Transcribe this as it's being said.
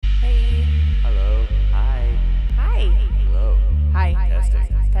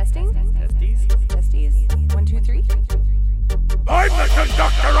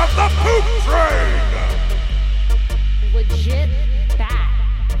the Poop Train! Legit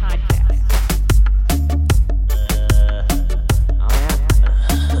bad podcast.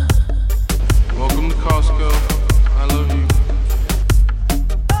 Welcome to Costco. I love you.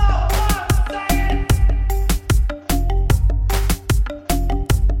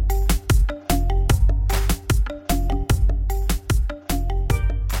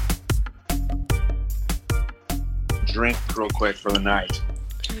 Drink real quick for the night.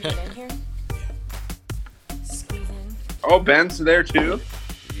 Can you get in here? Squeeze in. Oh, Ben's there too?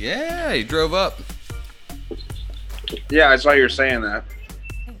 Yeah, he drove up. Yeah, I saw you were saying that.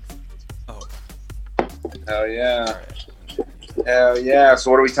 Thanks. Oh, Hell yeah. Hell yeah.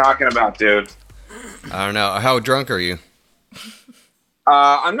 So what are we talking about, dude? I don't know. How drunk are you?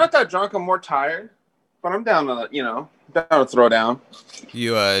 I'm not that drunk. I'm more tired. But I'm down to, down to throw down.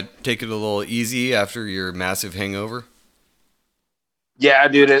 You take it a little easy after your massive hangover? Yeah,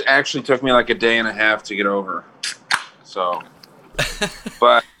 dude, it actually took me like a day and a half to get over. So,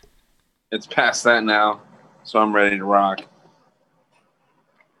 but it's past that now. So I'm ready to rock.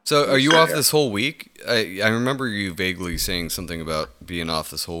 So are you off this whole week? I remember you vaguely saying something about being off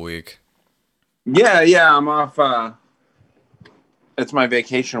this whole week. Yeah, I'm off. It's my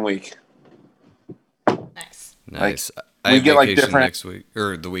vacation week. Nice. Nice. Like, I we have get, like, vacation different- next week,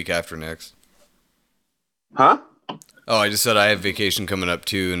 or the week after next. Huh? Oh, I just said I have vacation coming up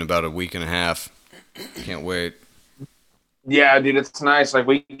too in about a week and a half. Can't wait. Yeah, dude, it's nice. Like,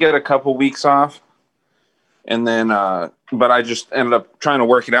 we get a couple weeks off. And then, but I just ended up trying to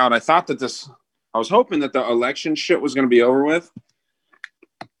work it out. I was hoping that the election shit was going to be over with.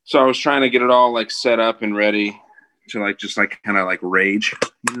 So I was trying to get it all like set up and ready to like, just like kind of like rage.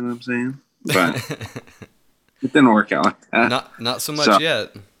 You know what I'm saying? But it didn't work out like that. Not so much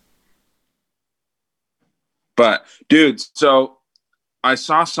yet. But dude, so I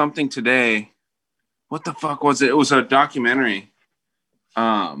saw something today. What the fuck was it? It was a documentary.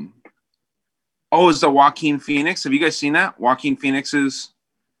 It's the Joaquin Phoenix. Have you guys seen that? Joaquin Phoenix's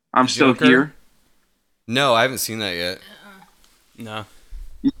I'm Still Joker? Here. No, I haven't seen that yet. No.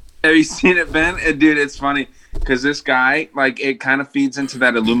 Have you seen it, Ben? Dude, it's funny because this guy, like, it kind of feeds into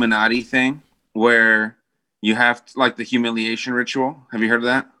that Illuminati thing where you have like the humiliation ritual. Have you heard of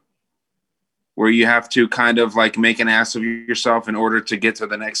that? Where you have to kind of like make an ass of yourself in order to get to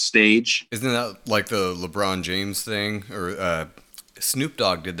the next stage. Isn't that like the LeBron James thing? Or Snoop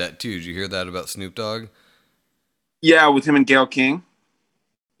Dogg did that too. Did you hear that about Snoop Dogg? Yeah, with him and Gayle King.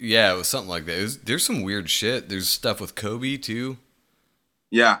 Yeah, it was something like that. There's some weird shit. There's stuff with Kobe too.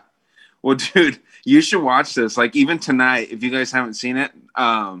 Yeah. Well, dude, you should watch this. Like, even tonight, if you guys haven't seen it,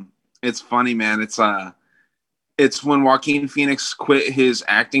 it's funny, man. It's when Joaquin Phoenix quit his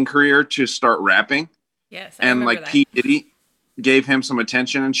acting career to start rapping. Yes. I And remember like that. P. Diddy gave him some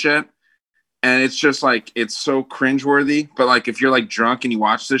attention and shit. And it's just like, it's so cringeworthy. But like, if you're like drunk and you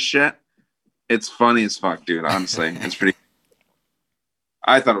watch this shit, it's funny as fuck, dude. Honestly, it's pretty.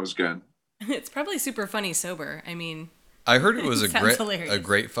 I thought it was good. It's probably super funny sober. I mean, I heard it was Sounds hilarious. a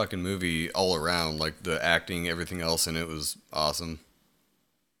great fucking movie all around. Like the acting, everything else in it was awesome.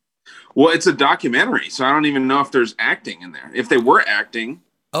 Well, it's a documentary, so I don't even know if there's acting in there. If they were acting,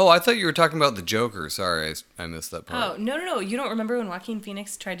 Oh, I thought you were talking about the Joker. Sorry, I missed that part. oh, no. You don't remember when Joaquin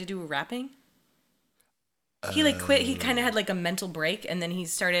Phoenix tried to do rapping? He like quit. He kind of had like a mental break, and then he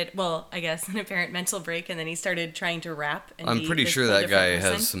started. Well, I guess an apparent mental break, and then he started trying to rap. And I'm be pretty this sure whole that different guy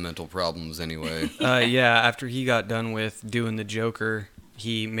person. has some mental problems anyway. Yeah, after he got done with doing the Joker,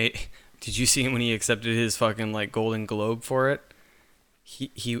 he made. Did you see him when he accepted his fucking like Golden Globe for it?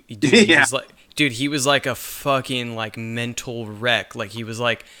 Yeah. He was like a fucking like mental wreck. Like he was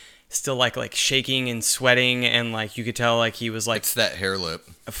like still like shaking and sweating, and like you could tell like he was like It's that hair lip.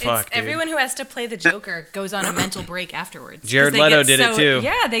 fuck. It's everyone who has to play the Joker goes on a mental break afterwards. 'Cause Jared they Leto get did it too.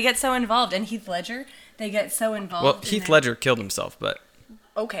 Yeah, they get so involved, and Heath Ledger, they get so involved. Well, in Heath their- Ledger killed himself, but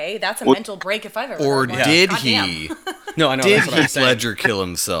Okay, that's a mental break if I've ever. Or heard one. did Goddamn. he? no, I know Did that's what I'm Heath saying. Ledger kill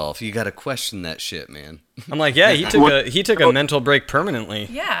himself? You got to question that shit, man. I'm like, yeah, he took a mental break permanently.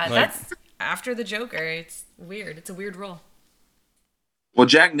 Yeah, Like- that's after the Joker. It's weird. It's a weird role. well,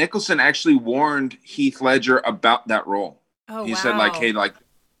 Jack Nicholson actually warned Heath Ledger about that role. Oh, He wow. said like, hey, like,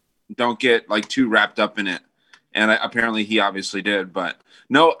 don't get like too wrapped up in it. And apparently he obviously did. But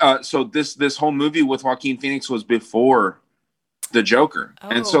no, so this whole movie with Joaquin Phoenix was before the Joker.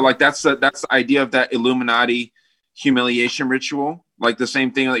 And so Oh. like that's the idea of that Illuminati humiliation ritual. Like the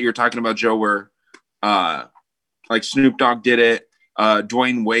same thing that you're talking about, Joe, where like Snoop Dogg did it,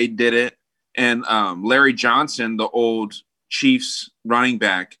 Dwayne Wade did it, and Larry Johnson, the old Chiefs running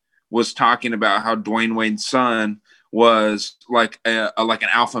back, was talking about how Dwayne Wade's son was like like an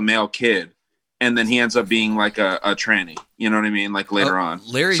alpha male kid, and then he ends up being like a tranny. You know what I mean? Like later on.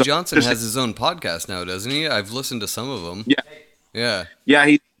 Larry So, Johnson just- has his own podcast now, doesn't he? I've listened to some of them. Yeah. Yeah. Yeah,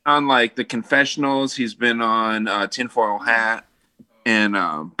 he's on like the Confessionals. He's been on Tinfoil Hat, and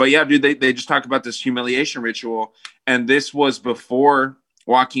but yeah, dude, they just talk about this humiliation ritual, and this was before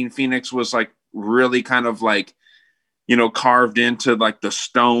Joaquin Phoenix was like really kind of like, you know, carved into like the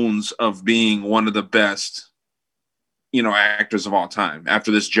stones of being one of the best, you know, actors of all time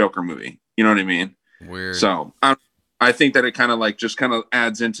after this Joker movie. You know what I mean? Weird. So I think that it kind of like just kind of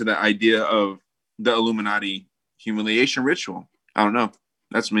adds into the idea of the Illuminati humiliation ritual. I don't know.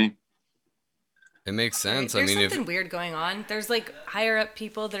 That's me. It makes sense. There's I mean, something weird going on. There's like higher up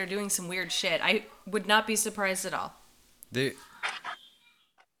people that are doing some weird shit. I would not be surprised at all.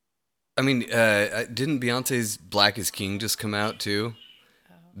 didn't Beyonce's Black is King just come out too?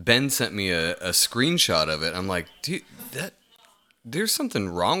 Ben sent me a screenshot of it. I'm like, dude, there's something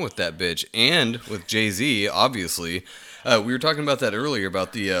wrong with that bitch. And with Jay-Z, obviously. We were talking about that earlier,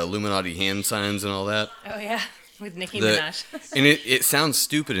 about the Illuminati hand signs and all that. Oh yeah, with Nicki The- Minaj And it sounds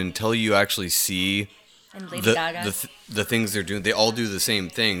stupid until you actually see and Lady Gaga. the things they're doing. They all do the same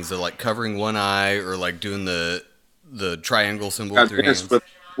things. They're like covering one eye or like doing the triangle symbol with their hands.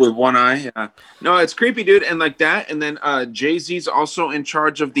 With one eye. Yeah. No, it's creepy, dude. And like that. And then Jay-Z's also in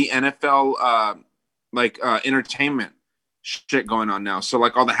charge of the NFL entertainment shit going on now. So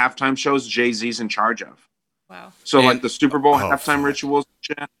like all the halftime shows, Jay-Z's in charge of. Wow. So And- like the Super Bowl Oh, halftime fuck. rituals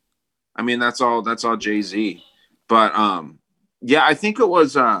and shit. I mean, that's all Jay-Z. But yeah, I think it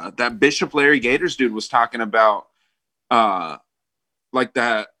was that Bishop Larry Gators dude was talking about like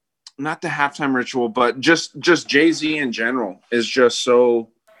that, not the halftime ritual, but just Jay-Z in general is just so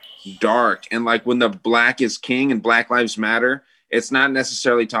dark. And like when the Black is King and Black Lives Matter, it's not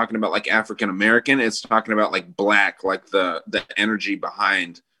necessarily talking about like African American, it's talking about like black, like the energy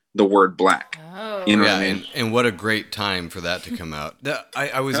behind the word black. Oh. You know Yeah, what I mean? and what a great time for that to come out.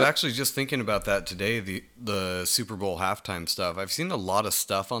 I was actually just thinking about that today, the Super Bowl halftime stuff. I've seen a lot of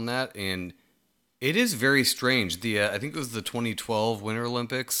stuff on that, and it is very strange. I think it was the 2012 Winter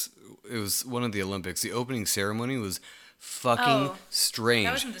Olympics. It was one of the Olympics. The opening ceremony was fucking Oh, strange.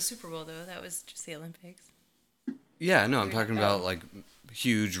 That wasn't the Super Bowl though. That was just the Olympics. Yeah, no, I'm talking about like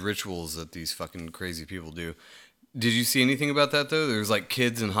huge rituals that these fucking crazy people do. Did you see anything about that though? There's like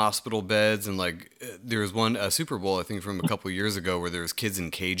kids in hospital beds, and like there was one Super Bowl I think from a couple years ago where there was kids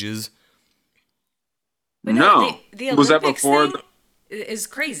in cages. But No. the Was that Olympics before thing is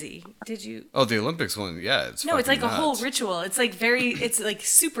crazy. Did you? Oh, the Olympics one, yeah, it's No, it's like fucking a whole nuts. ritual. It's like it's like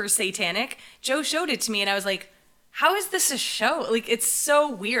super satanic. Joe showed it to me, and I was like, "How is this a show? Like, it's so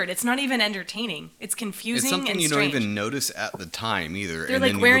weird. It's not even entertaining. It's confusing It's something and you strange." don't even notice at the time either. They're and like then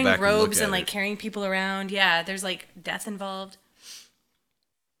you go wearing back robes look and at like it. carrying people around. Yeah, there's like death involved.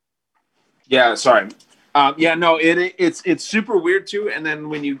 Yeah, sorry. Yeah, no, it's super weird too. And then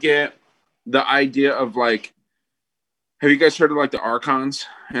when you get the idea of like, have you guys heard of like the Archons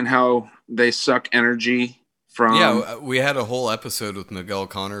and how they suck energy from? Yeah, we had a whole episode with Miguel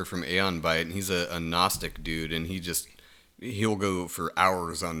Connor from Aeon Byte, and he's a Gnostic dude, and he'll go for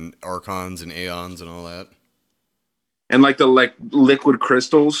hours on Archons and Aeons and all that. And like the liquid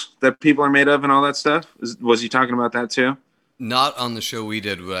crystals that people are made of and all that stuff. Was he talking about that too? Not on the show we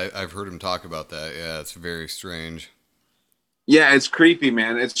did, but I've heard him talk about that. Yeah, it's very strange. Yeah, it's creepy,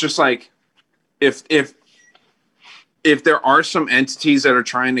 man. It's just like if there are some entities that are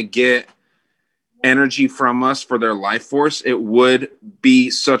trying to get energy from us for their life force, it would be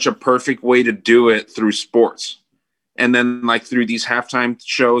such a perfect way to do it through sports. And then like through these halftime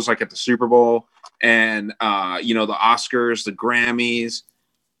shows, like at the Super Bowl and the Oscars, the Grammys,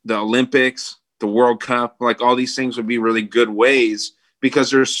 the Olympics, the World Cup, like all these things would be really good ways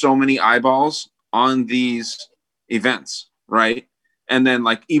because there's so many eyeballs on these events, right? And then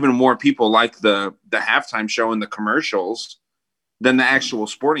like even more people like the halftime show and the commercials than the actual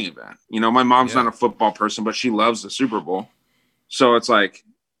sporting event. You know, my mom's not a football person, but she loves the Super Bowl. So it's like,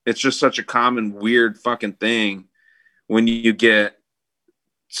 it's just such a common, weird fucking thing when you get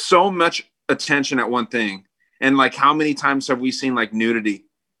so much attention at one thing. And like, how many times have we seen like nudity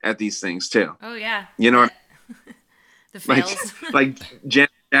at these things too? Oh yeah. You know, The like, fails. like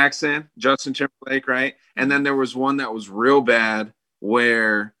Janet Jackson, Justin Timberlake, right? And then there was one that was real bad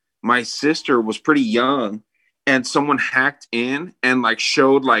where my sister was pretty young and someone hacked in and like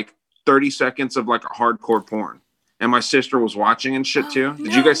showed like 30 seconds of like a hardcore porn. And my sister was watching and shit too.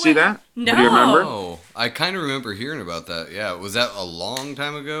 Did you guys see that? No. Do you remember? Oh, I kind of remember hearing about that. Yeah, was that a long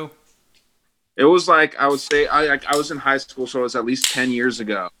time ago? It was like, I would say, I was in high school, so it was at least 10 years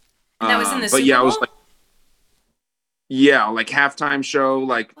ago. And that was in the but Super yeah, I was Bowl? like, Yeah, like halftime show,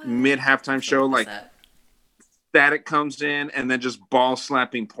 like mid halftime show, What's like that? Static comes in and then just ball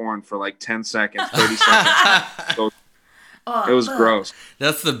slapping porn for like 10 seconds, 30 seconds. So it was gross.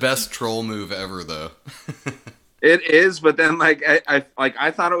 That's the best troll move ever, though. It is, but then like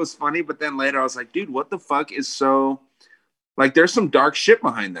I thought it was funny, but then later I was like, dude, what the fuck is so like? There's some dark shit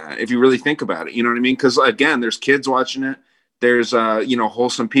behind that if you really think about it. You know what I mean? Because again, there's kids watching it. There's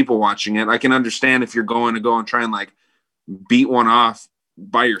wholesome people watching it. I can understand if you're going to go and try and like beat one off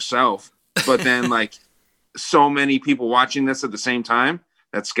by yourself, but then like so many people watching this at the same time,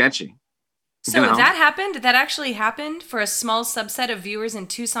 that's sketchy. So that happened. That actually happened for a small subset of viewers in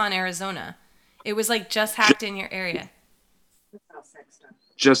Tucson, Arizona. It was like just hacked in your area.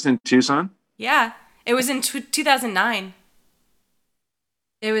 Just in Tucson? Yeah, it was in 2009.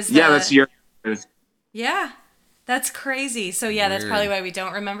 It was. That's your. Yeah, that's crazy. So yeah, that's Weird. probably why we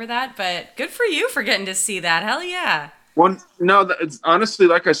don't remember that. But good for you for getting to see that. Hell yeah. Well, no, it's, honestly,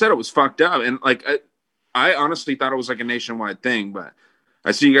 like I said, it was fucked up, and like I honestly thought it was like a nationwide thing, but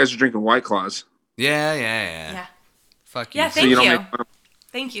I see you guys are drinking White Claws. Yeah. Yeah. Fuck you. Yeah. So Thank you don't you. make fun of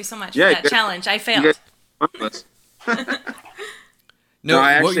Thank you so much Yeah, for that good. challenge. I you failed. guys make fun of us. No, No,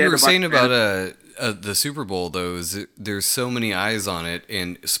 I what actually you had were to buy- saying about the Super Bowl, though, is there's so many eyes on it,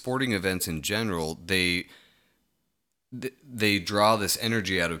 and sporting events in general, they draw this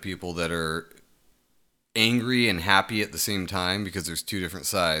energy out of people that are angry and happy at the same time because there's two different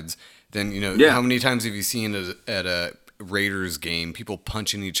sides. Then Yeah. how many times have you seen at a Raiders game people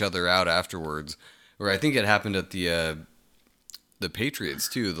punching each other out afterwards? Or I think it happened at the Patriots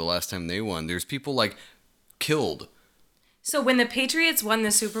too. The last time they won, there's people like killed. So when the Patriots won the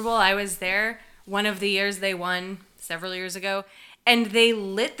Super Bowl, I was there one of the years they won several years ago, and they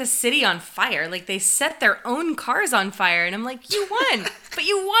lit the city on fire. Like they set their own cars on fire, and I'm like, you won, but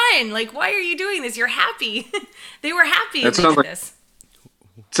you won. Like, why are you doing this? You're happy. They were happy That they sounds did like- this.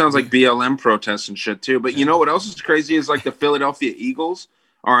 Sounds like BLM protests and shit too. But you know what else is crazy is like the Philadelphia Eagles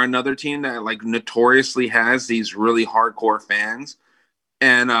are another team that like notoriously has these really hardcore fans.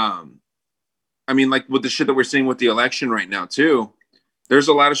 And I mean, like with the shit that we're seeing with the election right now too, there's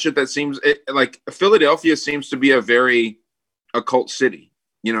a lot of shit that seems like Philadelphia seems to be a very occult city.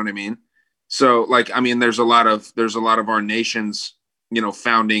 You know what I mean? So like, I mean, there's a lot of our nation's,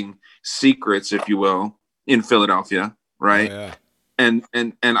 founding secrets, if you will, in Philadelphia, right? Oh, yeah.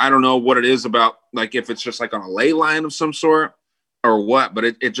 And I don't know what it is about, like if it's just like on a ley line of some sort or what, but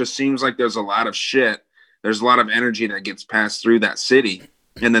it just seems like there's a lot of shit. There's a lot of energy that gets passed through that city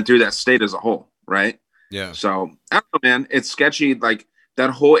and then through that state as a whole, right? Yeah. So I don't know, man. It's sketchy, like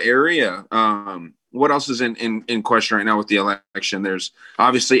that whole area. What else is in question right now with the election? There's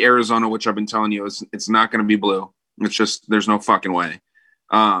obviously Arizona, which I've been telling you it's not going to be blue. It's just there's no fucking way.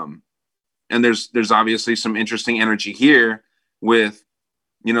 And there's obviously some interesting energy here with,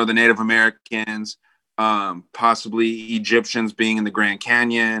 the Native Americans, possibly Egyptians being in the Grand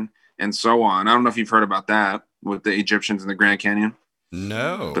Canyon and so on. I don't know if you've heard about that with the Egyptians in the Grand Canyon,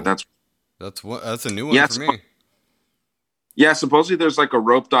 No. but that's a new one Yeah, for me. yeah. Supposedly there's like a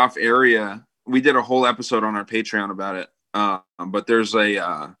roped off area. We did a whole episode on our Patreon about it. But there's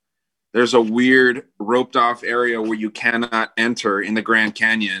a weird roped off area where you cannot enter in the Grand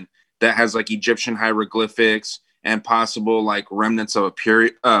Canyon that has like Egyptian hieroglyphics and possible like remnants of a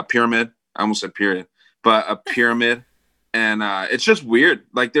pyramid. I almost said period, but a pyramid. And it's just weird.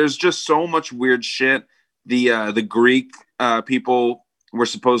 Like there's just so much weird shit. The Greek people were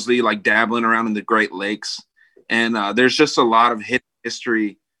supposedly like dabbling around in the Great Lakes. And there's just a lot of hidden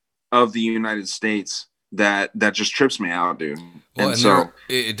history of the United States that just trips me out, dude. Well, and so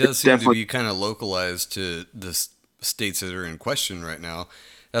it does seem to definitely- be kind of localized to the states that are in question right now.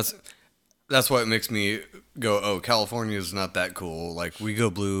 That's what makes me go, oh, California is not that cool. Like, we go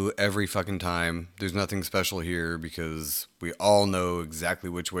blue every fucking time. There's nothing special here because we all know exactly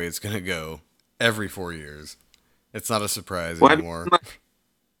which way it's going to go every 4 years. It's not a surprise anymore.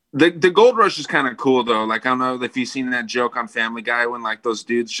 The gold rush is kind of cool, though. Like, I don't know if you've seen that joke on Family Guy when, like, those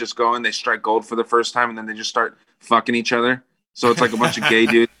dudes just go and they strike gold for the first time and then they just start fucking each other. So it's like a bunch of gay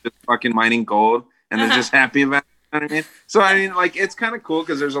dudes just fucking mining gold and they're just happy about it. You know what I mean? So, I mean, like, it's kind of cool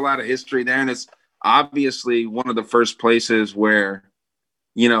because there's a lot of history there. And it's obviously one of the first places where,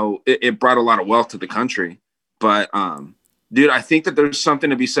 it brought a lot of wealth to the country. But, dude, I think that there's something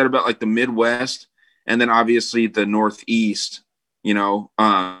to be said about, like, the Midwest and then obviously the Northeast. Like,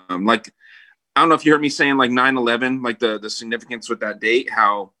 I don't know if you heard me saying like 9/11, like the significance with that date,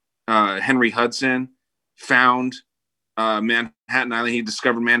 how Henry Hudson found Manhattan Island. He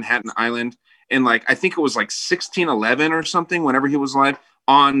discovered Manhattan Island in like, I think it was like 1611 or something, whenever he was alive,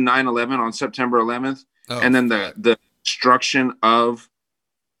 on 9/11, on September 11th. Oh, And then the destruction of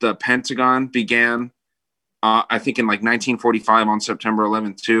the Pentagon began, I think, in like 1945 on September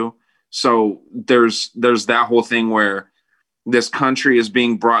 11th too. So there's that whole thing where this country is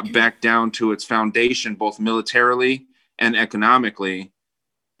being brought back down to its foundation, both militarily and economically,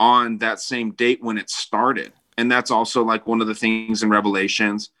 on that same date when it started. And that's also like one of the things in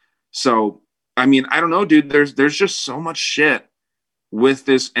Revelations. So, I mean, I don't know, dude, there's just so much shit with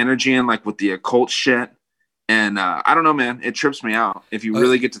this energy and like with the occult shit. And I don't know, man, it trips me out if you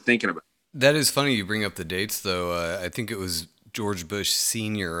really get to thinking about it. That is funny you bring up the dates, though. I think it was George Bush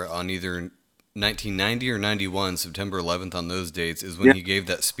Sr. on either 1990 or 91, September 11th, on those dates is when he gave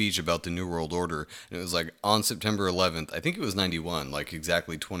that speech about the New World Order. And it was like on September 11th, I think it was 91, like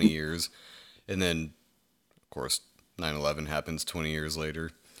exactly 20 years. And then, of course, 9/11 happens 20 years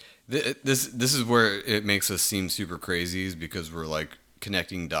later. This is where it makes us seem super crazy, is because we're like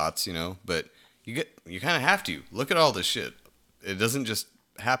connecting dots, you know, but you kind of have to look at all this shit. It doesn't just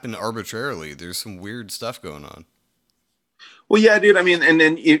happen arbitrarily. There's some weird stuff going on. Well, yeah, dude. I mean, and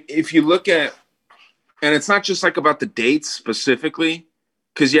then if you look at, and it's not just like about the dates specifically,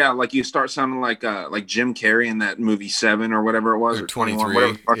 because yeah, like you start sounding like Jim Carrey in that movie 7 or whatever it was, or 21,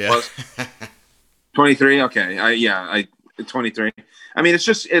 whatever the fuck it was. 23. Okay, 23. I mean,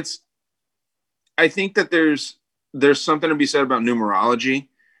 I think that there's something to be said about numerology,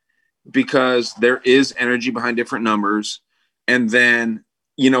 because there is energy behind different numbers. And then,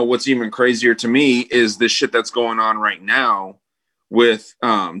 you know, what's even crazier to me is this shit that's going on right now with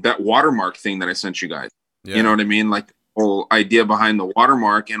that watermark thing that I sent you guys. Yeah. You know what I mean? Like the whole idea behind the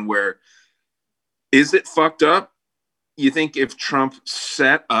watermark, and where is it fucked up? You think if Trump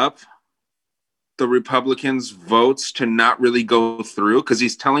set up the Republicans' votes to not really go through, because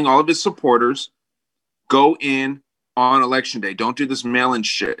he's telling all of his supporters, go in on election day. Don't do this mail-in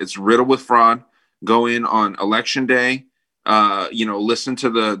shit. It's riddled with fraud. Go in on election day. Listen to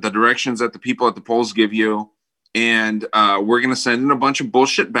the directions that the people at the polls give you. And we're going to send in a bunch of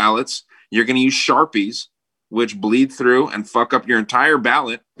bullshit ballots. You're going to use Sharpies, which bleed through and fuck up your entire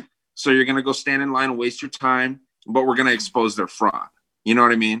ballot. So you're going to go stand in line and waste your time, but we're going to expose their fraud. You know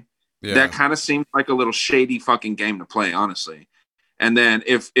what I mean? Yeah. That kind of seems like a little shady fucking game to play, honestly. And then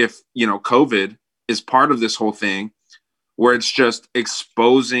if COVID is part of this whole thing, where it's just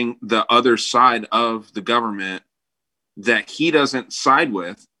exposing the other side of the government that he doesn't side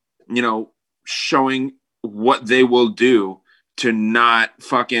with, showing what they will do to not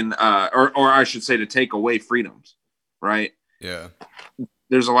fucking, or I should say, to take away freedoms, right? Yeah.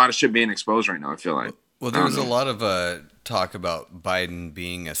 There's a lot of shit being exposed right now, I feel like. Well, there was a lot of talk about Biden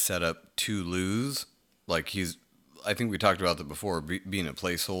being a setup to lose. Like I think we talked about that before, being a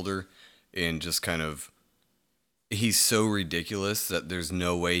placeholder, and just kind of, he's so ridiculous that there's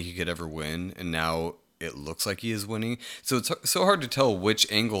no way he could ever win, and now it looks like he is winning. So it's so hard to tell which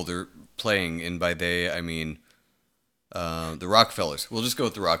angle they're playing, and by they, I mean the Rockefellers. We'll just go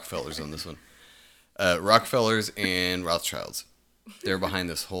with the Rockefellers on this one. Rockefellers and Rothschilds. They're behind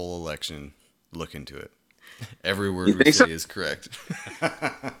this whole election. Look into it. Every word we say is correct.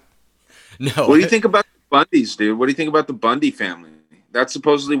 No. What do you think about the Bundys, dude? What do you think about the Bundy family? That's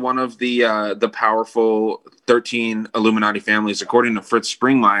supposedly one of the powerful 13 Illuminati families. According to Fritz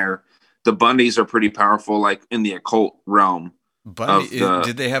Springmeier, the Bundys are pretty powerful, like in the occult realm. Bundy,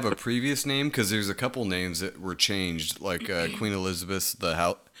 did they have a previous name? Because there's a couple names that were changed, like Queen Elizabeth,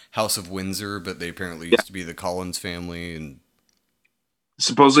 the House of Windsor, but they apparently used to be the Collins family, and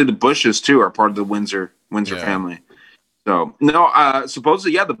supposedly the Bushes too are part of the Windsor family. So no,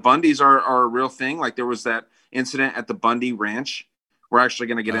 supposedly the Bundys are a real thing. Like there was that incident at the Bundy Ranch. We're actually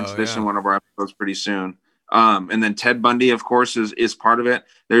going to get into this in one of our episodes pretty soon. And then Ted Bundy, of course, is part of it.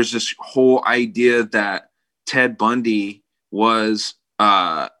 There's this whole idea that Ted Bundy was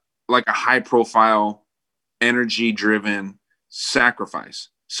like a high profile, energy driven sacrifice.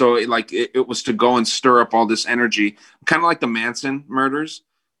 So it was to go and stir up all this energy, kind of like the Manson murders.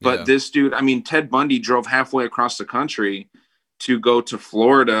 But this dude, I mean, Ted Bundy drove halfway across the country to go to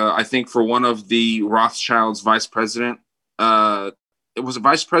Florida, I think, for one of the Rothschilds' vice president. It was a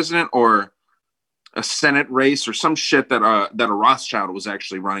vice president or a Senate race or some shit that a Rothschild was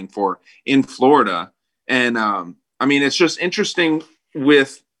actually running for in Florida. And I mean, it's just interesting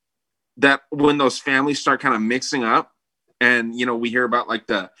with that when those families start kind of mixing up, and we hear about like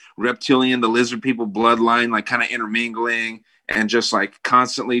the reptilian, the lizard people bloodline, like kind of intermingling and just like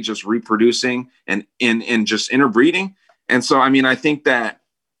constantly just reproducing and just interbreeding. And so, I mean, I think that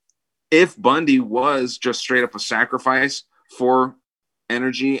if Bundy was just straight up a sacrifice for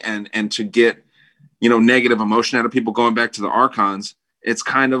energy and to get negative emotion out of people, going back to the archons, it's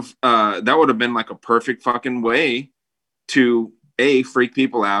kind of that would have been like a perfect fucking way to A, freak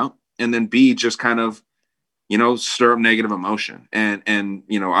people out, and then B, just kind of, stir up negative emotion. And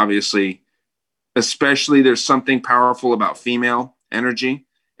obviously, especially there's something powerful about female energy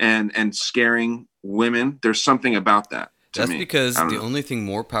and scaring women. There's something about that. That's me. because I don't the know. only thing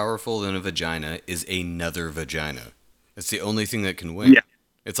more powerful than a vagina is another vagina. It's the only thing that can win. Yeah.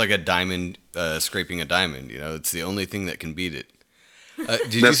 It's like a diamond scraping a diamond. It's the only thing that can beat it.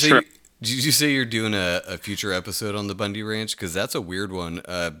 Did That's true. Did you say you're doing a future episode on the Bundy Ranch? Because that's a weird one.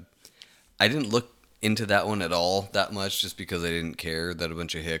 I didn't look into that one at all that much, just because I didn't care that a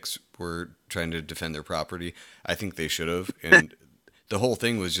bunch of hicks were trying to defend their property. I think they should have, and the whole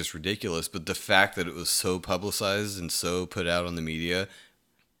thing was just ridiculous. But the fact that it was so publicized and so put out on the media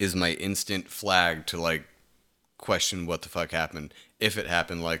is my instant flag to like question what the fuck happened. If it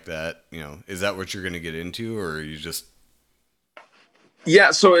happened like that, is that what you're going to get into, or are you just...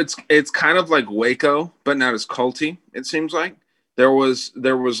 Yeah, so it's kind of like Waco, but not as culty. It seems like there was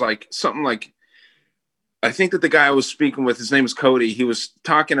like something like, I think that the guy I was speaking with, his name is Cody. He was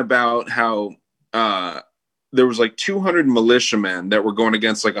talking about how there was like 200 militiamen that were going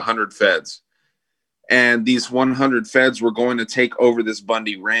against like 100 feds, and these 100 feds were going to take over this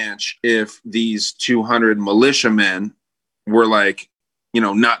Bundy Ranch if these 200 militiamen were like,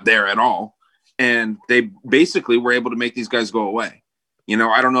 not there at all, and they basically were able to make these guys go away.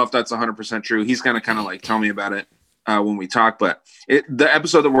 I don't know if that's 100% true. He's going to kind of like tell me about it when we talk, but the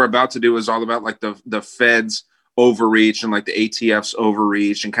episode that we're about to do is all about like the feds overreach and like the ATF's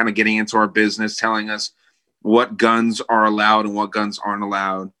overreach and kind of getting into our business, telling us what guns are allowed and what guns aren't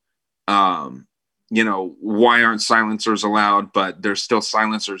allowed. Why aren't silencers allowed, but there's still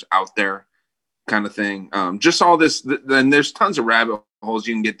silencers out there, kind of thing. Just all this. And there's tons of rabbit holes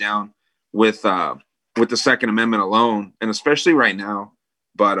you can get down with the Second Amendment alone, and especially right now.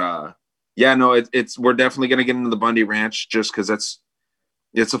 But we're definitely gonna get into the Bundy Ranch just because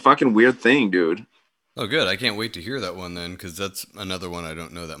it's a fucking weird thing, dude. Oh, good. I can't wait to hear that one then, because that's another one I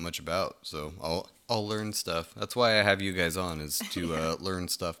don't know that much about. So I'll learn stuff. That's why I have you guys on, is to learn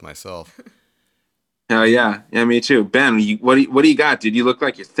stuff myself. Yeah, me too. Ben, what do you got, dude? You look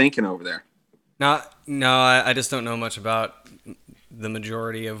like you're thinking over there. No, I just don't know much about the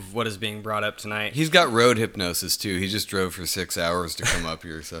majority of what is being brought up tonight. He's got road hypnosis too. He just drove for 6 hours to come up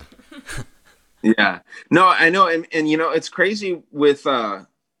here. So yeah, no, I know, and it's crazy with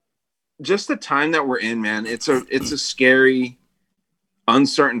just the time that we're in, man. It's a scary,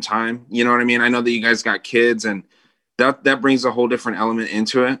 uncertain time. You know what I mean? I know that you guys got kids, and that brings a whole different element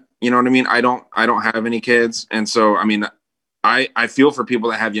into it. You know what I mean? I don't have any kids, and so I mean, I feel for people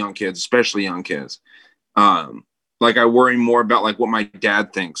that have young kids, especially young kids. Like I worry more about like what my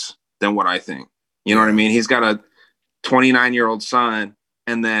dad thinks than what I think. You know what I mean? He's got a 29-year-old son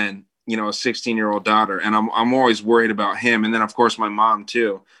and then, a 16-year-old daughter. And I'm always worried about him. And then of course my mom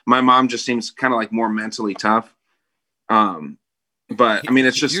too. My mom just seems kind of like more mentally tough. But I mean,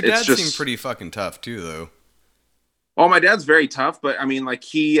 it's just, your dad seemed pretty fucking tough too, though. Oh, my dad's very tough, but I mean, like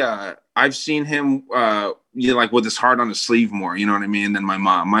I've seen him, like with his heart on his sleeve more, you know what I mean, than my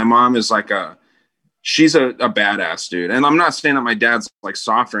mom. My mom is like she's a badass, dude. And I'm not saying that my dad's like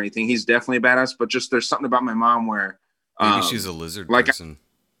soft or anything. He's definitely a badass, but just there's something about my mom where maybe she's a lizard like person.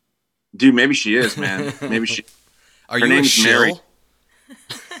 Dude, maybe she is, man. Maybe she. Are her you a name's shill? Mary.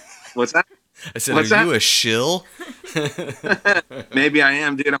 What's that? I said, What's are you that? a shill? Maybe I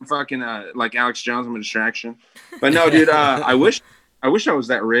am, dude. I'm fucking like Alex Jones. I'm a distraction. But no, dude. I wish I was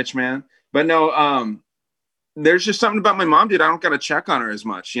that rich, man. But no, there's just something about my mom, dude. I don't gotta check on her as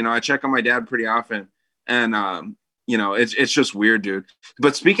much. I check on my dad pretty often, and it's just weird, dude.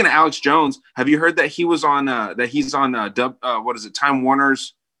 But speaking of Alex Jones, have you heard that he was on he's on Time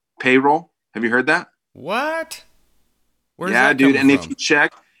Warner's payroll? Have you heard that? What? Where's Yeah, that dude. coming And from?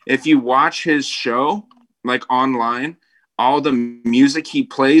 if you watch his show like online, all the music he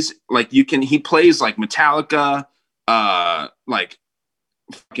plays, like he plays like Metallica, like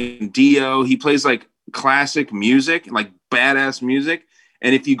fucking Dio. He plays like classic music, like badass music.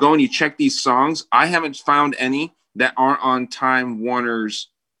 And if you go and you check these songs, I haven't found any that aren't on Time Warner's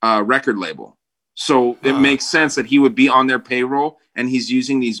record label. So it makes sense that he would be on their payroll and he's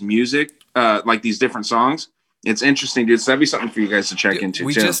using these music, like these different songs. It's interesting, dude. So that'd be something for you guys to check into.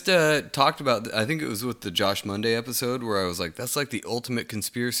 We too. just talked about, I think it was with the Josh Monday episode, where I was like, that's like the ultimate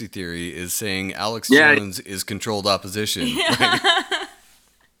conspiracy theory, is saying Alex Jones is controlled opposition.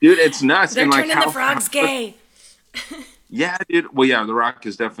 Dude, it's nuts. They're and like turning the frogs gay. Yeah, dude. Well, yeah, The Rock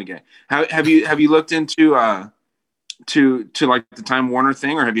is definitely gay. Have you looked into to like the Time Warner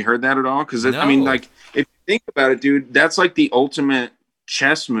thing, or have you heard that at all? Because I mean, No. like, if you think about it, dude, that's like the ultimate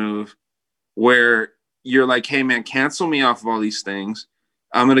chess move, where you're like, hey man, cancel me off of all these things.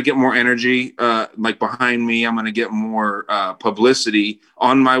 I'm going to get more energy like behind me. I'm going to get more publicity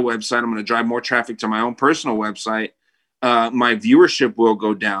on my website. I'm going to drive more traffic to my own personal website. My viewership will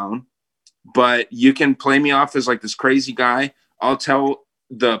go down, but you can play me off as like this crazy guy. I'll tell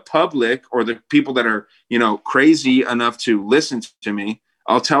the public or the people that are, you know, crazy enough to listen to me.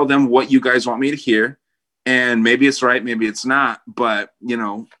 I'll tell them what you guys want me to hear. And maybe it's right, maybe it's not, but you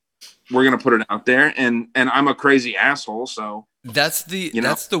know, we're going to put it out there, and I'm a crazy asshole. So that's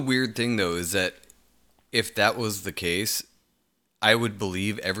the weird thing though, is that if that was the case, I would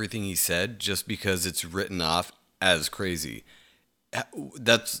believe everything he said just because it's written off as crazy.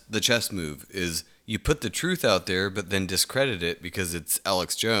 That's the chess move, is you put the truth out there, but then discredit it because it's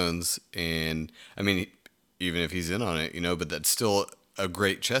Alex Jones. And I mean, even if he's in on it, you know, but that's still a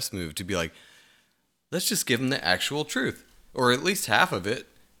great chess move to be like, let's just give him the actual truth, or at least half of it.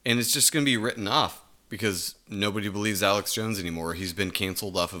 And it's just going to be written off because nobody believes Alex Jones anymore. He's been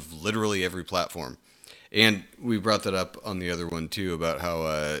canceled off of literally every platform. And we brought that up on the other one too, about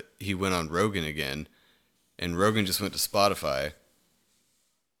how he went on Rogan again, and Rogan just went to Spotify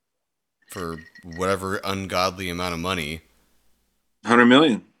for whatever ungodly amount of money. 100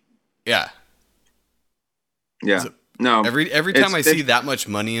 million. Yeah. Yeah. So no. Every time I see that much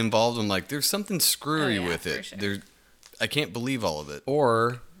money involved, I'm like, there's something screwy with for it. sure. I can't believe all of it.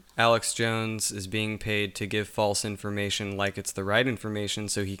 Or Alex Jones is being paid to give false information like it's the right information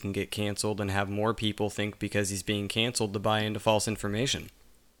so he can get canceled and have more people think because he's being canceled to buy into false information.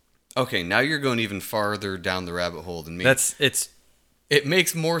 Okay, now you're going even farther down the rabbit hole than me. It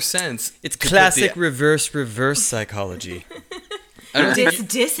makes more sense. It's classic reverse psychology. I don't think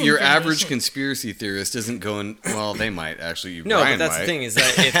Disinformation. your average conspiracy theorist isn't going, well, they might actually. No, Brian but that's might. the thing, is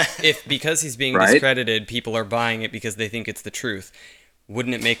that if because he's being Right? discredited, people are buying it because they think it's the truth.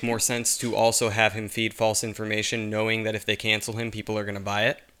 Wouldn't it make more sense to also have him feed false information, knowing that if they cancel him, people are going to buy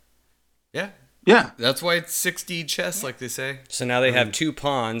it? Yeah. Yeah. That's why it's 6D chess, like they say. So now they have two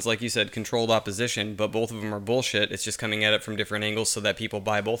pawns, like you said, controlled opposition, but both of them are bullshit. It's just coming at it from different angles so that people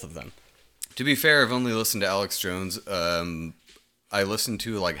buy both of them. To be fair, I've only listened to Alex Jones. I listened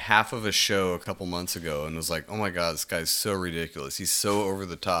to like half of a show a couple months ago and was like, oh my God, this guy's so ridiculous. He's so over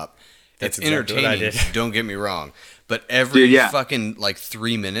the top. That's It's exactly what I entertaining, did. don't get me wrong. But every Dude, yeah. fucking like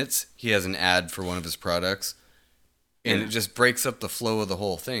 3 minutes, he has an ad for one of his products. And it just breaks up the flow of the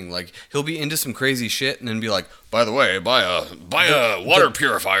whole thing. Like, he'll be into some crazy shit and then be like, by the way, buy a water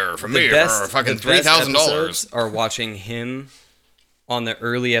purifier from me for fucking $3,000. episodes are watching him on the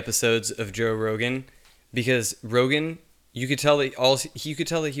early episodes of Joe Rogan, because Rogan, you could tell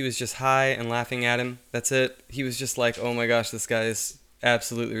that he was just high and laughing at him. That's it. He was just like, oh my gosh, this guy is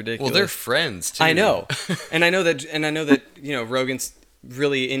absolutely ridiculous. Well, they're friends too. I know, and I know that you know Rogan's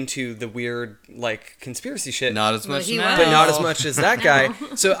really into the weird like conspiracy shit. Not as much he now. But not as much as that guy.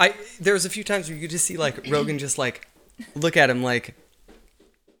 So there was a few times where you could just see like Rogan just like look at him like,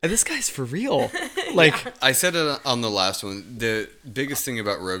 this guy's for real. Like I said it on the last one. The biggest thing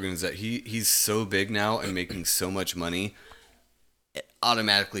about Rogan is that he's so big now and making so much money. It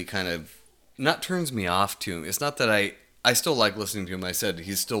automatically kind of not turns me off to him. It's not that I still like listening to him. I said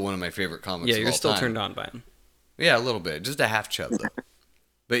he's still one of my favorite comics. yeah, of you're all still time. turned on by him. Yeah, a little bit, just a half chub though.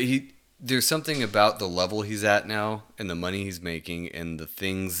 But there's something about the level he's at now and the money he's making and the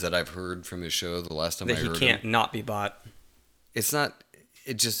things that I've heard from his show the last time That I he heard can't him. not be bought. It's not.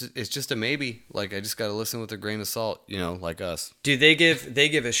 It's just a maybe. Like, I just got to listen with a grain of salt, you know, like us. Dude, they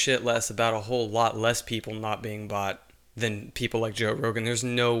give a shit less about a whole lot less people not being bought than people like Joe Rogan. There's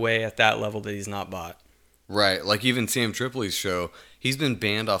no way at that level that he's not bought. Right. Like, even Sam Tripoli's show, he's been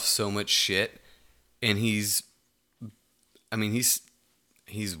banned off so much shit, and he's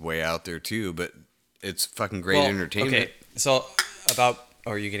way out there too, but it's fucking great entertainment. Okay, so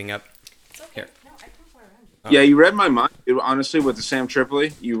are you getting up? Here. Yeah, you read my mind. Honestly, with the Sam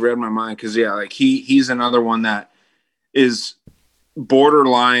Tripoli, you read my mind because like he's another one that is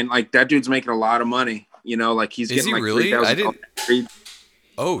borderline. Like that dude's making a lot of money. You know, like he's Is getting he like really? $3,000 I didn't- ad reads.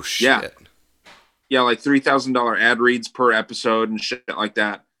 Oh, shit. Yeah, like $3,000 ad reads per episode and shit like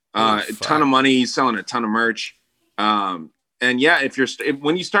that. Holy A fuck. ton of money. He's selling a ton of merch. And yeah,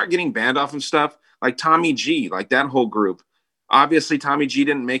 when you start getting banned off of stuff like Tommy G, like that whole group. Obviously, Tommy G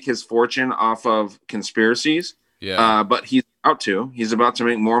didn't make his fortune off of conspiracies. Yeah. But he's about to. He's about to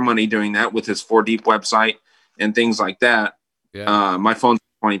make more money doing that with his 4Deep website and things like that. Yeah. My phone's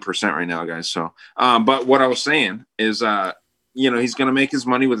 20% right now, guys. So, but what I was saying is, he's going to make his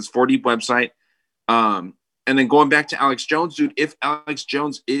money with his 4Deep website. And then going back to Alex Jones, dude, if Alex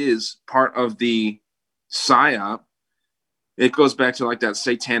Jones is part of the PSYOP, it goes back to like that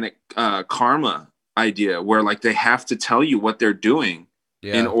satanic karma idea where like they have to tell you what they're doing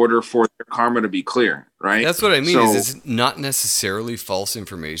Yeah. in order for their karma to be clear, right? That's what I mean. So, Is it's not necessarily false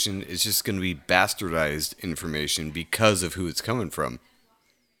information. It's just going to be bastardized information because of who it's coming from.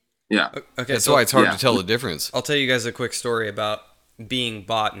 yeah. Okay, That's so why it's hard yeah. to tell the difference. I'll tell you guys a quick story about being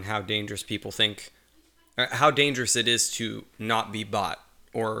bought and how dangerous people think, or how dangerous it is to not be bought,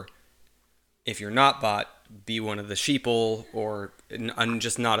 or if you're not bought, be one of the sheeple, or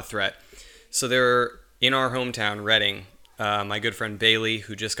just not a threat. So there, in our hometown, Reading, my good friend Bailey,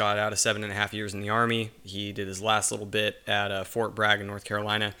 who just got out of 7.5 years in the Army, he did his last little bit at Fort Bragg in North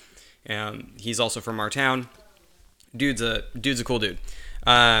Carolina. He's also from our town. Dude's a cool dude.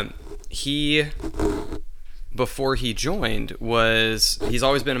 He, before he joined, he's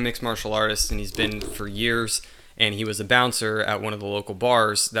always been a mixed martial artist, and he's been for years. And he was a bouncer at one of the local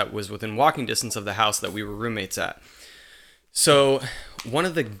bars that was within walking distance of the house that we were roommates at. So one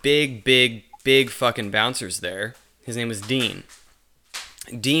of the big fucking bouncers there, his name was Dean.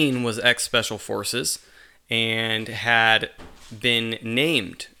 Dean was ex-Special Forces and had been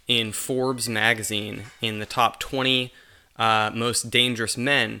named in Forbes magazine in the top 20 most dangerous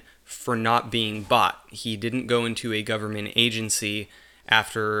men for not being bought. He didn't go into a government agency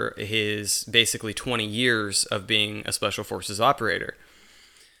after his basically 20 years of being a Special Forces operator.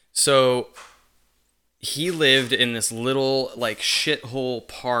 So he lived in this little like shithole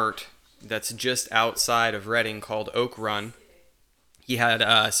part that's just outside of Reading called Oak Run. He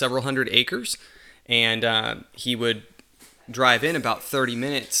had several hundred acres, and he would drive in about 30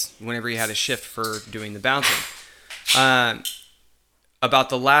 minutes whenever he had a shift for doing the bouncing. About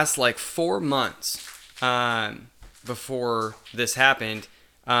the last like 4 months before this happened,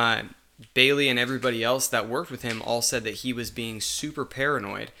 Bailey and everybody else that worked with him all said that he was being super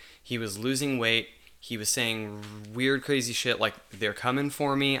paranoid. He was losing weight. He was saying weird, crazy shit like, they're coming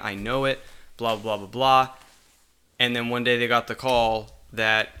for me, I know it, blah, blah, blah, blah. And then one day they got the call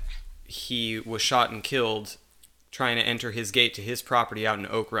that he was shot and killed trying to enter his gate to his property out in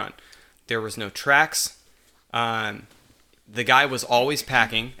Oak Run. There was no tracks. The guy was always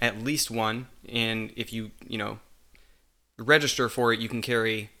packing, at least one, and if you register for it, you can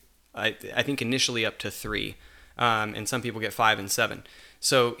carry, I think initially up to 3, and some people get 5 and 7.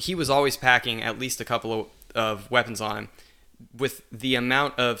 So he was always packing at least a couple of weapons on him. With the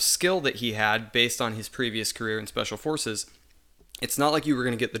amount of skill that he had based on his previous career in Special Forces, it's not like you were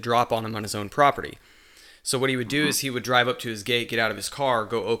going to get the drop on him on his own property. So what he would do is he would drive up to his gate, get out of his car,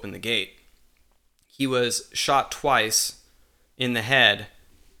 go open the gate. He was shot twice in the head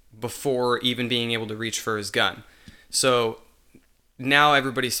before even being able to reach for his gun. So now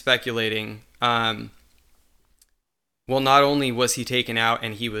everybody's speculating, well, not only was he taken out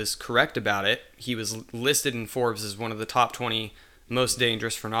and he was correct about it, he was listed in Forbes as one of the top 20 most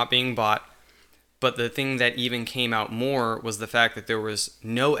dangerous for not being bought, but the thing that even came out more was the fact that there was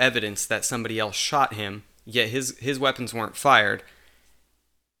no evidence that somebody else shot him, yet his weapons weren't fired.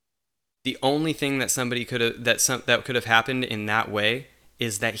 The only thing that somebody could have that could have happened in that way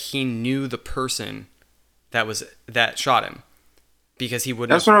is that he knew the person that shot him, because he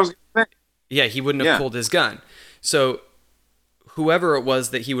wouldn't. That's what I was going to say. Yeah, he wouldn't have pulled his gun. So whoever it was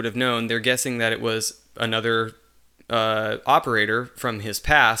that he would have known, they're guessing that it was another operator from his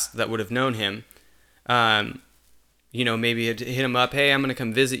past that would have known him. Maybe it hit him up, hey, I'm going to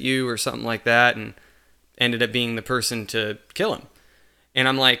come visit you or something like that, and ended up being the person to kill him. And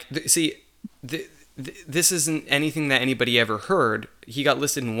I'm like, this isn't anything that anybody ever heard. He got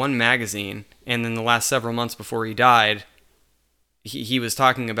listed in one magazine, and then the last several months before he died, he was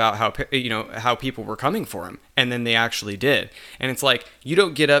talking about how people were coming for him, and then they actually did. And it's like, you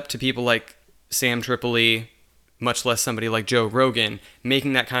don't get up to people like Sam Tripoli, much less somebody like Joe Rogan,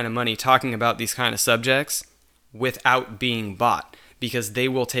 making that kind of money talking about these kind of subjects without being bought, because they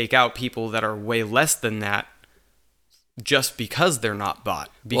will take out people that are way less than that just because they're not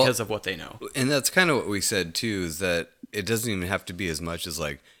bought, because of what they know. And that's kind of what we said too, is that it doesn't even have to be as much as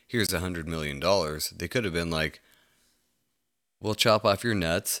like, here's $100 million. They could have been like, we'll chop off your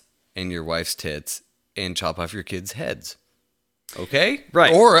nuts and your wife's tits and chop off your kids' heads. Okay?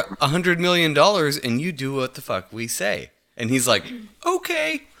 Right. Or $100 million and you do what the fuck we say. And he's like,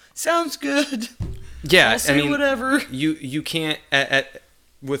 okay, sounds good. Yeah, I'll say whatever. You can't,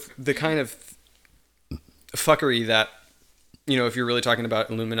 with the kind of fuckery that, if you're really talking about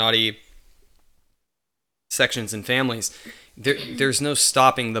Illuminati sections and families, there's no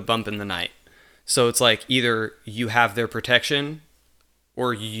stopping the bump in the night. So it's like, either you have their protection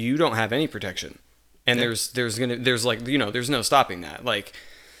or you don't have any protection. And there's no stopping that. Like,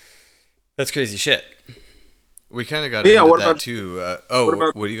 that's crazy shit. We kind of got into that too.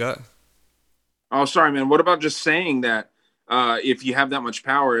 What do you got? Oh, sorry, man. What about just saying that if you have that much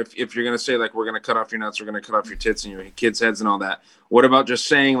power, if you're going to say, like, we're going to cut off your nuts, we're going to cut off your tits and your kids' heads and all that, what about just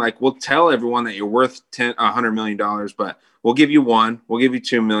saying, like, we'll tell everyone that you're worth $100 million, but we'll give you one, we'll give you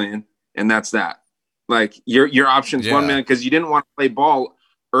 2 million, and that's that. Like, your option's 1 million because you didn't want to play ball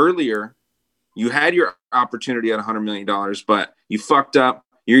earlier. You had your opportunity at $100 million, but you fucked up.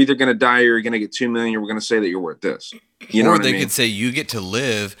 You're either going to die or you're going to get 2 million. Or we're going to say that you're worth this. You know or what they I mean? could say you get to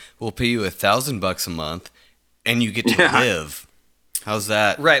live. We'll pay you $1,000 a month, and you get to live. How's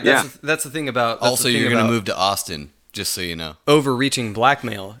that? Right. That's the thing about. Also, you're going to move to Austin, just so you know. Overreaching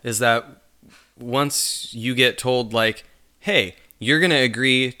blackmail is that once you get told, like, hey, you're going to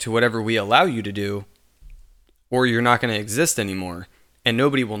agree to whatever we allow you to do, or you're not going to exist anymore, and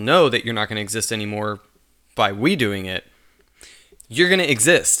nobody will know that you're not going to exist anymore by we doing it, you're going to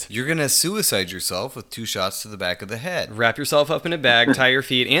exist. You're going to suicide yourself with 2 shots to the back of the head. Wrap yourself up in a bag, tie your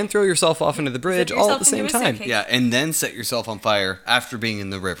feet, and throw yourself off into the bridge Zip all at the yourself same into a time. suitcase. Yeah, and then set yourself on fire after being in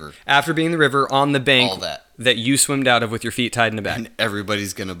the river. After being in the river on the bank All that. you swimmed out of with your feet tied in a bag. And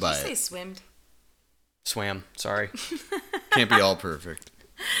everybody's going to buy Did you say it. swimmed? Swam. Sorry. Can't be all perfect.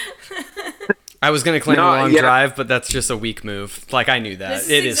 I was going to claim No, a long yeah. drive, but that's just a weak move. Like, I knew that.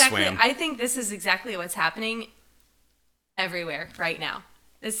 It is exactly, swam. I think this is exactly what's happening everywhere right now.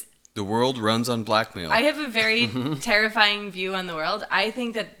 The world runs on blackmail. I have a very terrifying view on the world. I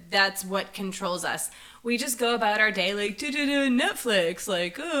think that that's what controls us. We just go about our day like, Netflix,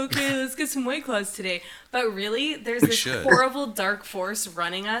 like, oh, okay, let's get some White Claws today. But really, there's this should. horrible dark force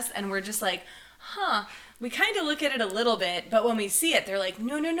running us, and we're just like, we kind of look at it a little bit, but when we see it, they're like,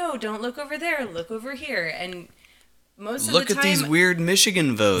 no, don't look over there, look over here. And most of Look the at time, these weird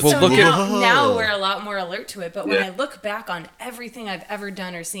Michigan votes. Well, so look at- now we're a lot more alert to it. But when Yeah. I look back on everything I've ever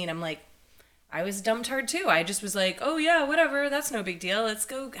done or seen, I'm like, I was dumped hard too. I just was like, oh yeah, whatever, that's no big deal. Let's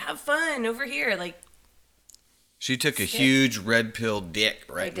go have fun over here. Like, She took a huge red pill dick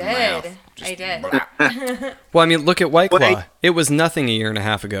right in the mouth. I did. Well, I mean, look at White Claw. Well, It was nothing a year and a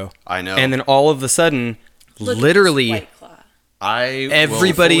half ago. I know. And then all of a sudden, Look at literally this White Claw. I will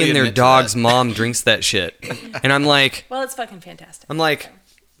everybody fully and their admit to dog's that. mom drinks that shit. And I'm like, Well, it's fucking fantastic.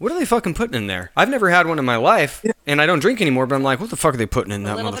 what are they fucking putting in there? I've never had one in my life, and I don't drink anymore, but I'm like, what the fuck are they putting in A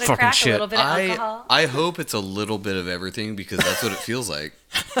that little bit of motherfucking crack, a shit? little bit of alcohol. I hope it's a little bit of everything because that's what it feels like.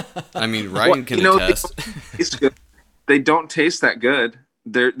 I mean, Ryan can you know, attest. they don't taste that good.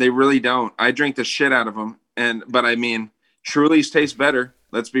 They really don't. I drink the shit out of them, but I mean, Truly's taste better.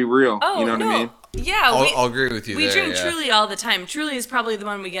 Let's be real. Oh, you know what no. I mean? Yeah, I'll agree with you we there, drink yeah. Truly all the time. Truly is probably the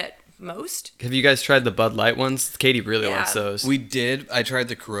one we get most. Have you guys tried the Bud Light ones? Katie really Yeah. likes those. We did. I tried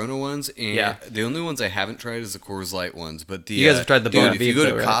the Corona ones, and Yeah. the only ones I haven't tried is the Coors Light ones. But the You guys have tried the dude, Bon if you Vivre, go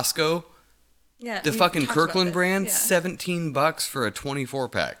to though, right? Costco, Yeah, the we've fucking talked about Kirkland this, brand, yeah. $17 for a 24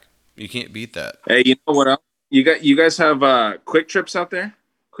 pack. You can't beat that. Hey, you know what else? You guys have Quick Trips out there?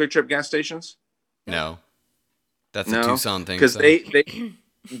 Quick Trip gas stations? No, that's a No, Tucson thing. because so.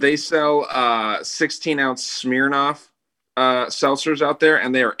 they sell 16-ounce Smirnoff seltzers out there,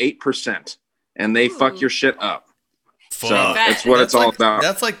 and they are 8%, and they fuck your shit up. So Fuck. that's what it's all like, about.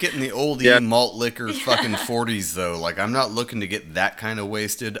 That's like getting the old Yeah. malt liquor fucking 40s though. Like I'm not looking to get that kind of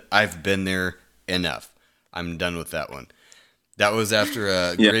wasted. I've been there enough. I'm done with that one. That was after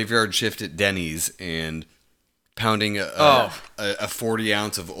a graveyard shift at Denny's and pounding a 40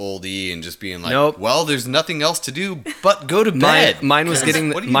 ounce of Old E and just being like, Nope. well, there's nothing else to do but go to bed. Mine was getting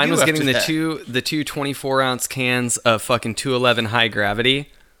What do you mine do was getting after the that? two 24-ounce cans of fucking 211 high gravity.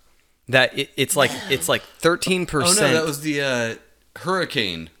 That it's like 13%. Oh no, that was the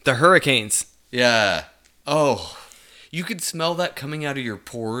Hurricane. the Hurricanes. Yeah. Oh. You could smell that coming out of your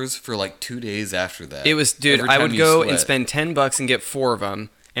pores for like 2 days after that. It was, dude. Every I time would you go and sweat. spend $10 and get 4 of them.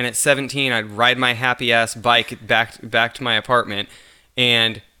 And at 17, I'd ride my happy ass bike back to my apartment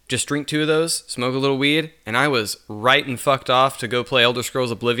and just drink 2 of those, smoke a little weed, and I was right and fucked off to go play Elder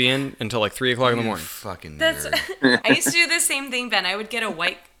Scrolls Oblivion until like 3 o'clock in the morning. Fucking That's. nerd. I used to do the same thing, Ben. I would get a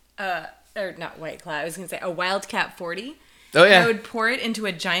or not White Claw. I was gonna say a Wildcat 40. Oh And I yeah, would pour it into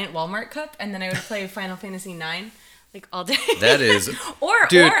a giant Walmart cup, and then I would play Final Fantasy 9 like all day. That is Dude, or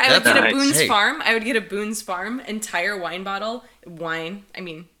I would that's get a nice. Boone's Hey. Farm. I would get a Boone's Farm entire wine bottle. Wine. I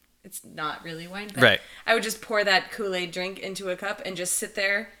mean, it's not really wine, but Right. I would just pour that Kool-Aid drink into a cup and just sit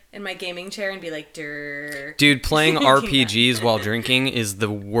there in my gaming chair and be like, "Durr." dude, playing Drinking RPGs while drinking is the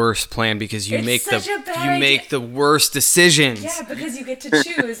worst plan because you It's make such a bad you make the worst decisions. Yeah, because you get to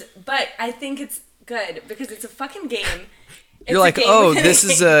choose. But I think it's good because it's a fucking game. You're like, oh, this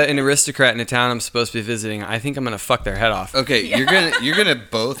is an aristocrat in a town I'm supposed to be visiting. I think I'm gonna fuck their head off. Okay, you're gonna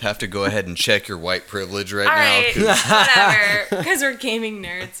both have to go ahead and check your white privilege right All now. right, 'Cause- whatever. Because we're gaming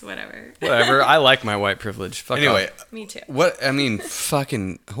nerds, whatever. Whatever. I like my white privilege. Fuck Anyway, off. Me too. what I mean,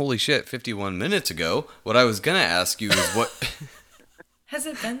 fucking holy shit! 51 minutes ago, what I was gonna ask you is what Has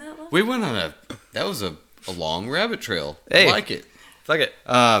it been that long? we went on that was a long rabbit trail. Hey. I like it. Fuck it.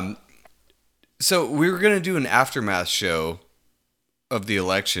 So we were gonna do an aftermath show of the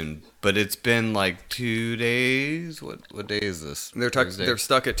election, but it's been like 2 days. What day is this? They're Thursday?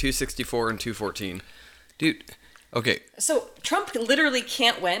 stuck at 264 and 214. Dude. Okay, So Trump literally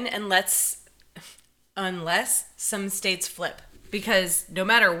can't win unless some states flip. Because no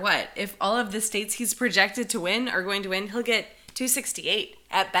matter what, if all of the states he's projected to win are going to win, he'll get 268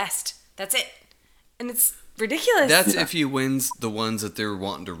 at best. That's it. And it's ridiculous. that's if he wins the ones that they're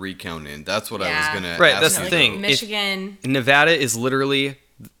wanting to recount in. That's what I was Yeah. gonna. Right, ask that's you. the thing. If- Michigan. Nevada is literally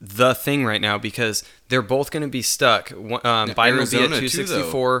the thing right now because they're both going to be stuck. Biden will be Arizona at too,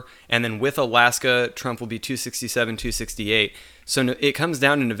 264, and then with Alaska, Trump will be 267, 268. So it comes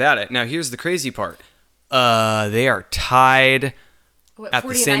down to Nevada. Now, here's the crazy part. They are tied. What, At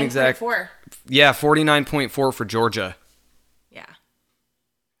the same exact- 49.4? Yeah, 49.4 for Georgia. Yeah.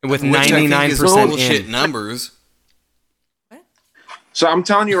 With Which I think is 99% bullshit in. numbers. So I'm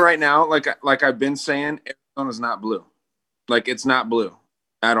telling you right now, like I've been saying, Arizona's not blue. Like it's not blue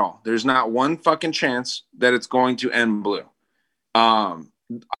at all. There's not one fucking chance that it's going to end blue.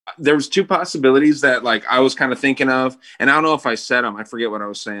 There's two possibilities that like I was kind of thinking of, and I don't know if I said them. I forget what I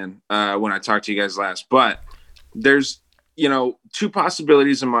was saying when I talked to you guys last. But there's two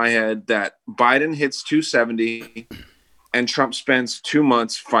possibilities in my head that Biden hits 270 and Trump spends 2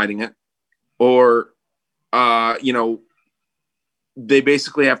 months fighting it, or they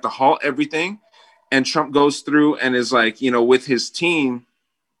basically have to halt everything and Trump goes through and is like, with his team,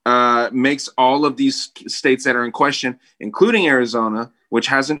 makes all of these states that are in question, including Arizona, which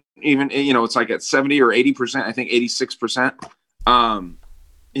hasn't even, it's like at 70 or 80%, I think 86%.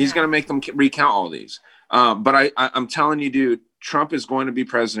 He's going to make them recount all these. But I'm telling you, dude, Trump is going to be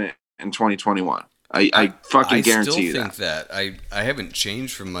president in 2021. I fucking guarantee you think that. I haven't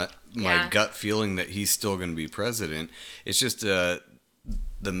changed from my Yeah. gut feeling that he's still going to be president. It's just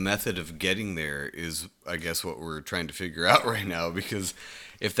the method of getting there is, I guess, what we're trying to figure out right now. Because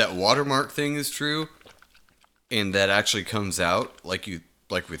if that watermark thing is true, and that actually comes out like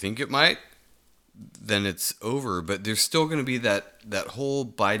we think it might, then it's over. But there's still going to be that whole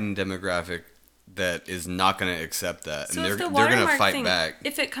Biden demographic that is not going to accept that, So and if they're the going to watermark fight thing, back.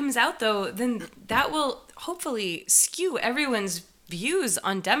 if it comes out though, then that will hopefully skew everyone's views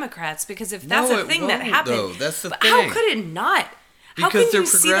on Democrats, because if that's No, a it thing that won't, happened, though. That's the but thing. how could it not? How Because can they're you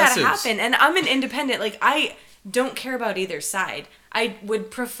see that progressives. happen? And I'm an independent. Like I don't care about either side. I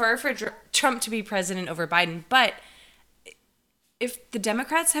would prefer for Trump to be president over Biden, but if the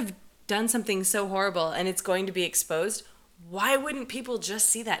Democrats have done something so horrible and it's going to be exposed, why wouldn't people just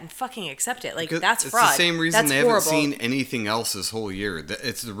see that and fucking accept it? Like, Because that's it's fraud. the same reason That's they horrible. haven't seen anything else this whole year.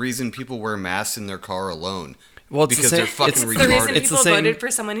 It's the reason people wear masks in their car alone. Well, it's the because same- they're fucking It's the retarded. reason It's the people same- voted for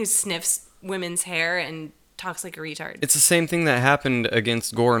someone who sniffs women's hair and talks like a retard. It's the same thing that happened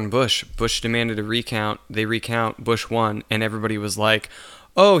against Gore and Bush. Bush demanded a recount. They recount. Bush won, and everybody was like,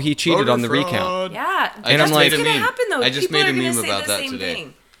 "Oh, he cheated Voter on the fraud. recount." Yeah, I that's just made what's a gonna meme. happen though. I just People made are a gonna meme say about the that same today.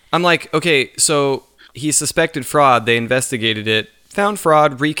 thing. I'm like, okay, so he suspected fraud. They investigated it, found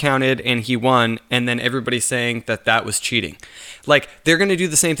fraud, recounted, and he won. And then everybody's saying that was cheating. Like, they're going to do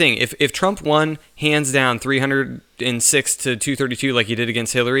the same thing. If Trump won hands down 306 to 232 like he did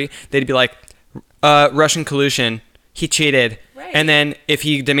against Hillary, they'd be like, Russian collusion. He cheated. Right. And then if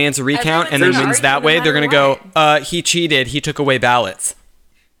he demands a recount and then Everyone's wins gonna that argue way, no they're going to matter go, he cheated. He took away ballots.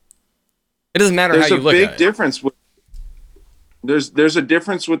 It doesn't matter There's how a you look big at it. difference with there's a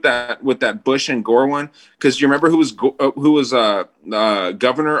difference with that Bush and Gore one, because you remember who was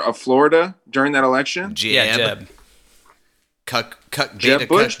governor of Florida during that election? Jeb. Yeah, Jeb. Cuck Jeb beta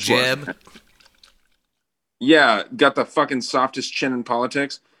Bush? cuck Jeb. Yeah, got the fucking softest chin in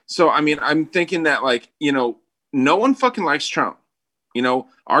politics. So I mean, I'm thinking that no one fucking likes Trump.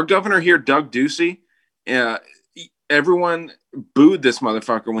 Our governor here, Doug Ducey, everyone booed this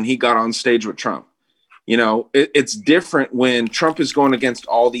motherfucker when he got on stage with Trump. It's different when Trump is going against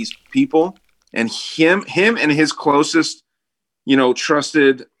all these people, and him and his closest,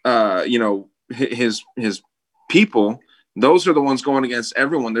 trusted, his people. Those are the ones going against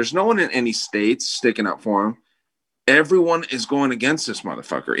everyone. There's no one in any states sticking up for him. Everyone is going against this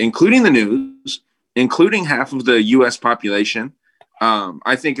motherfucker, including the news, including half of the U.S. population.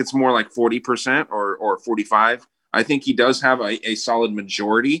 I think it's more like 40% or 45 I think he does have a solid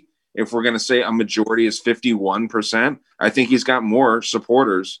majority. If we're going to say a majority is 51%, I think he's got more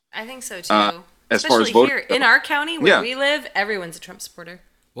supporters. I think so too. As far as Especially voting here in our county where Yeah. we live, everyone's a Trump supporter.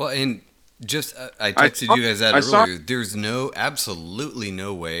 Well, and just I texted you guys that I saw- earlier. There's absolutely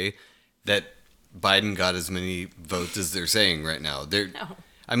no way that Biden got as many votes as they're saying right now. No.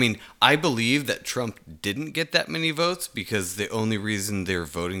 I mean, I believe that Trump didn't get that many votes because the only reason they're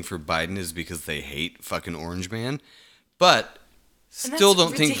voting for Biden is because they hate fucking Orange Man. But And still that's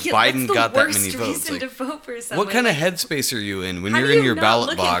don't think ridiculous. Biden That's got the that many worst votes. reason Like, to vote for someone. what kind of Like, headspace are you in when how you're do in you your not ballot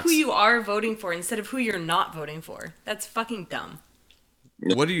look box? at who you are voting for instead of who you're not voting for? That's fucking dumb.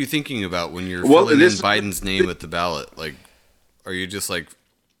 What are you thinking about when you're Well, filling in this- Biden's name at the ballot? Like, are you just like,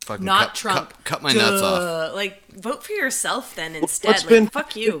 fucking Not Trump. cut my nuts off? Duh. Like, vote for yourself then instead. what's Like, been-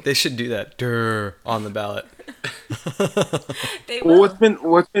 fuck you. They should do that. Durr, on the ballot. They Well, will. what's been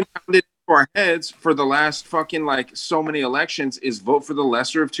pounded into our heads for the last fucking like so many elections is vote for the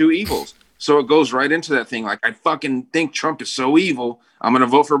lesser of two evils. So it goes right into that thing. Like, I fucking think Trump is so evil, I'm gonna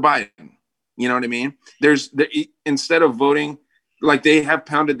vote for Biden. You know what I mean? Instead of voting, like, they have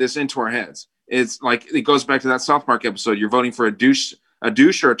pounded this into our heads. It's like it goes back to that South Park episode. You're voting for a douche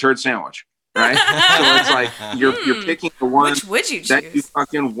or a turd sandwich, right? So it's like you're picking the one Which would you that you choose?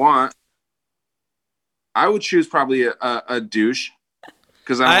 fucking want. I would choose probably a douche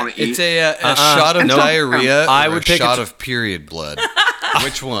because I don't want to eat. It's a shot of Nope. diarrhea. I or would a pick a shot t- of period blood.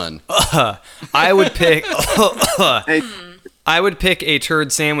 Which one? I would pick. Hey, I would pick a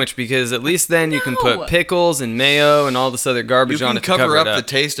turd sandwich because at least then you can No. put pickles and mayo and all this other You garbage on can it to cover up it the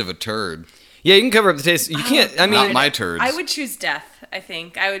taste of a turd. Yeah, you can cover up the taste. You can't. I mean, Not my turds. I would choose death, I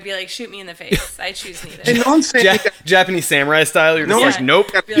think. I would be like, shoot me in the face. I choose neither. hey, no one's saying you got- Japanese samurai style. You're just No,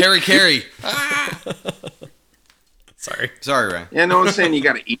 like, yeah. nope. Harry Carey. Sorry. Sorry, Ryan. yeah, no one's saying you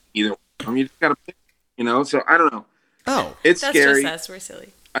got to eat either. You just got to pick. So I don't know. Oh, It's That's scary. just us. We're silly.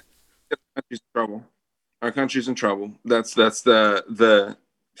 Our country's in trouble. Our country's in trouble. That's the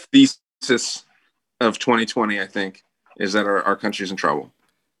thesis of 2020. I think is that our country's in trouble.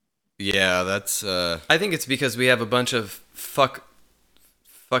 yeah. That's I think it's because we have a bunch of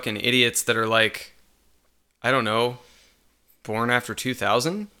fucking idiots that are like, I don't know, born after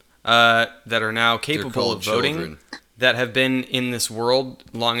 2000, that are now capable called of voting, children. that have been in this world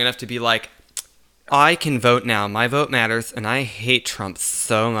long enough to be like, I can vote now. My vote matters, and I hate Trump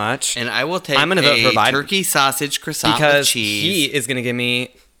so much. And I will take I'm gonna vote for Biden. turkey sausage croissant Because with cheese. he is going to give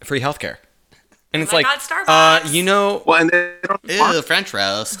me free healthcare. And it's Oh my like, God, Starbucks. you know, Well, and they don't. Ew, French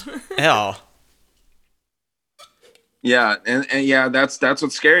roast. hell. Yeah, and yeah, that's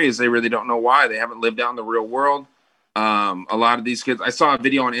what's scary is they really don't know why. They haven't lived out in the real world. A lot of these kids. I saw a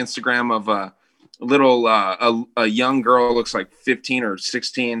video on Instagram of a little a young girl, looks like 15 or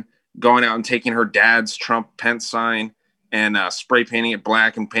 16, going out and taking her dad's Trump Pence sign and spray painting it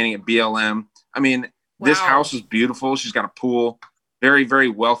black and painting it BLM. I mean, this Wow. house is beautiful. She's got a pool. Very, very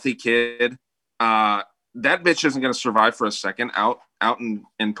wealthy kid. That bitch isn't going to survive for a second out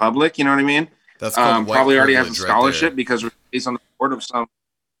in public. You know what I mean? That's called white Probably already has a privilege right scholarship there. because he's on the board of some.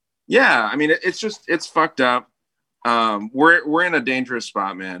 Yeah, I mean, it's fucked up. We're in a dangerous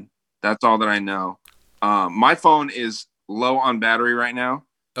spot, man. That's all that I know. My phone is low on battery right now,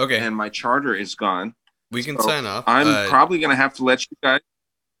 Okay, and my charger is gone. we can So sign off. I'm probably gonna have to let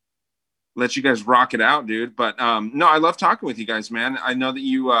you guys rock it out, dude. But no, I love talking with you guys, man. I know that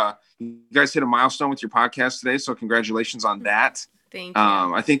you guys hit a milestone with your podcast today, so congratulations on that. Thank you.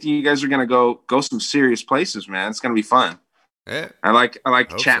 I think that you guys are gonna go some serious places, man. It's gonna be fun. Yeah. I like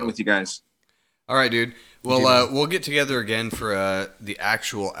Hope chatting so. with you guys. All right, dude. Well, we'll get together again for the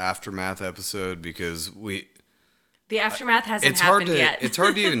actual aftermath episode because the aftermath hasn't it's hard happened to yet. it's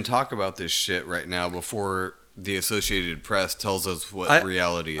hard to even talk about this shit right now before the Associated Press tells us what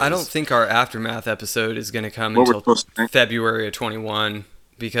reality is. I don't think our aftermath episode is going to come What we're until supposed to think. February of 21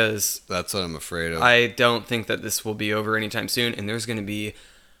 because That's what I'm afraid of. I don't think that this will be over anytime soon, and there's going to be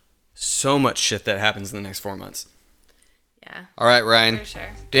so much shit that happens in the next 4 months. Yeah, All right, Ryan. for sure.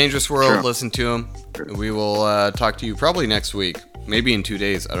 Dangerous World. Sure. Listen to him. We will talk to you probably next week. Maybe in 2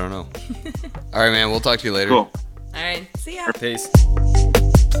 days. I don't know. All right, man. We'll talk to you later. Cool. All right. See ya. Peace.